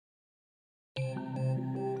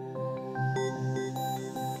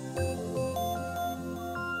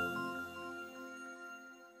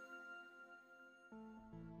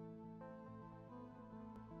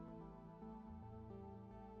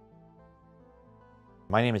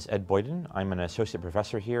My name is Ed Boyden. I'm an associate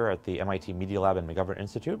professor here at the MIT Media Lab and McGovern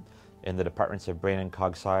Institute in the departments of Brain and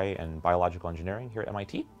Cog Sci and Biological Engineering here at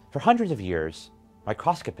MIT. For hundreds of years,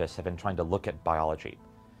 microscopists have been trying to look at biology.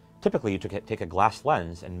 Typically, you take a glass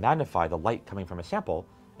lens and magnify the light coming from a sample,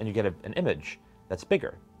 and you get an image that's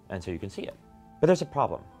bigger, and so you can see it. But there's a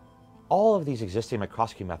problem. All of these existing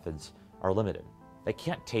microscopy methods are limited. They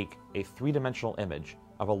can't take a three-dimensional image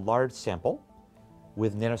of a large sample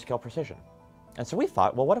with nanoscale precision. And so we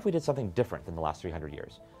thought, well, what if we did something different than the last 300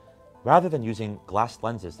 years? Rather than using glass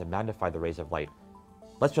lenses to magnify the rays of light,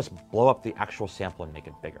 let's just blow up the actual sample and make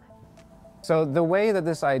it bigger. So the way that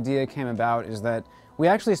this idea came about is that we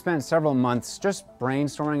actually spent several months just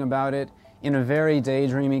brainstorming about it in a very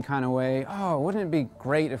daydreamy kind of way. Oh, wouldn't it be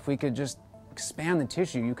great if we could just expand the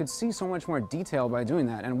tissue? You could see so much more detail by doing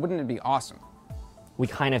that, and wouldn't it be awesome? We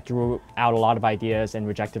kind of threw out a lot of ideas and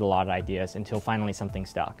rejected a lot of ideas until finally something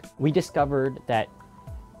stuck. We discovered that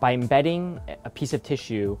by embedding a piece of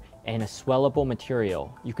tissue in a swellable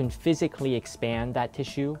material, you can physically expand that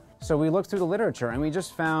tissue. So we looked through the literature and we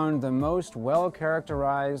just found the most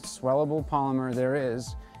well-characterized swellable polymer there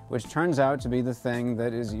is, which turns out to be the thing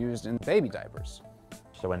that is used in baby diapers.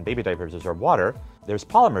 So when baby diapers absorb water, there's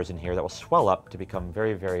polymers in here that will swell up to become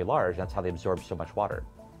very, very large. That's how they absorb so much water.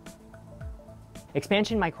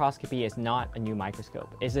 Expansion microscopy is not a new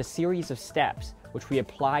microscope. It's a series of steps which we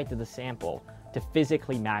apply to the sample to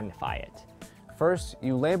physically magnify it. First,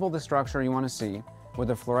 you label the structure you want to see with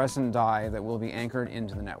a fluorescent dye that will be anchored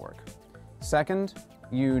into the network. Second,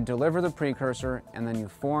 you deliver the precursor and then you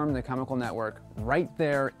form the chemical network right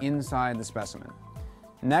there inside the specimen.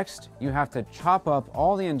 Next, you have to chop up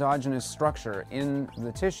all the endogenous structure in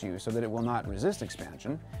the tissue so that it will not resist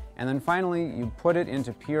expansion. And then finally, you put it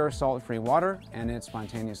into pure salt-free water and it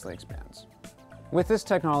spontaneously expands. With this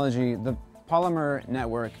technology, the polymer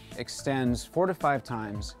network extends 4 to 5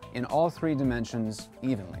 times in all 3 dimensions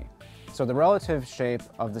evenly. So the relative shape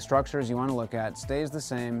of the structures you want to look at stays the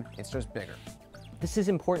same, it's just bigger. This is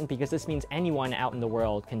important because this means anyone out in the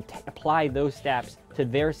world can apply those steps to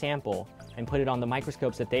their sample and put it on the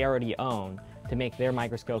microscopes that they already own to make their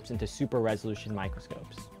microscopes into super resolution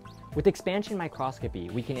microscopes. With expansion microscopy,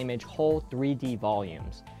 we can image whole 3D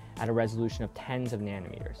volumes at a resolution of tens of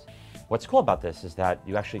nanometers. What's cool about this is that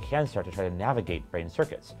you actually can start to try to navigate brain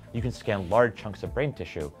circuits. You can scan large chunks of brain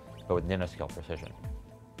tissue, but with nanoscale precision.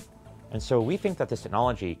 And so we think that this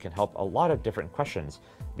technology can help a lot of different questions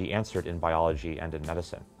be answered in biology and in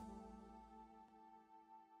medicine.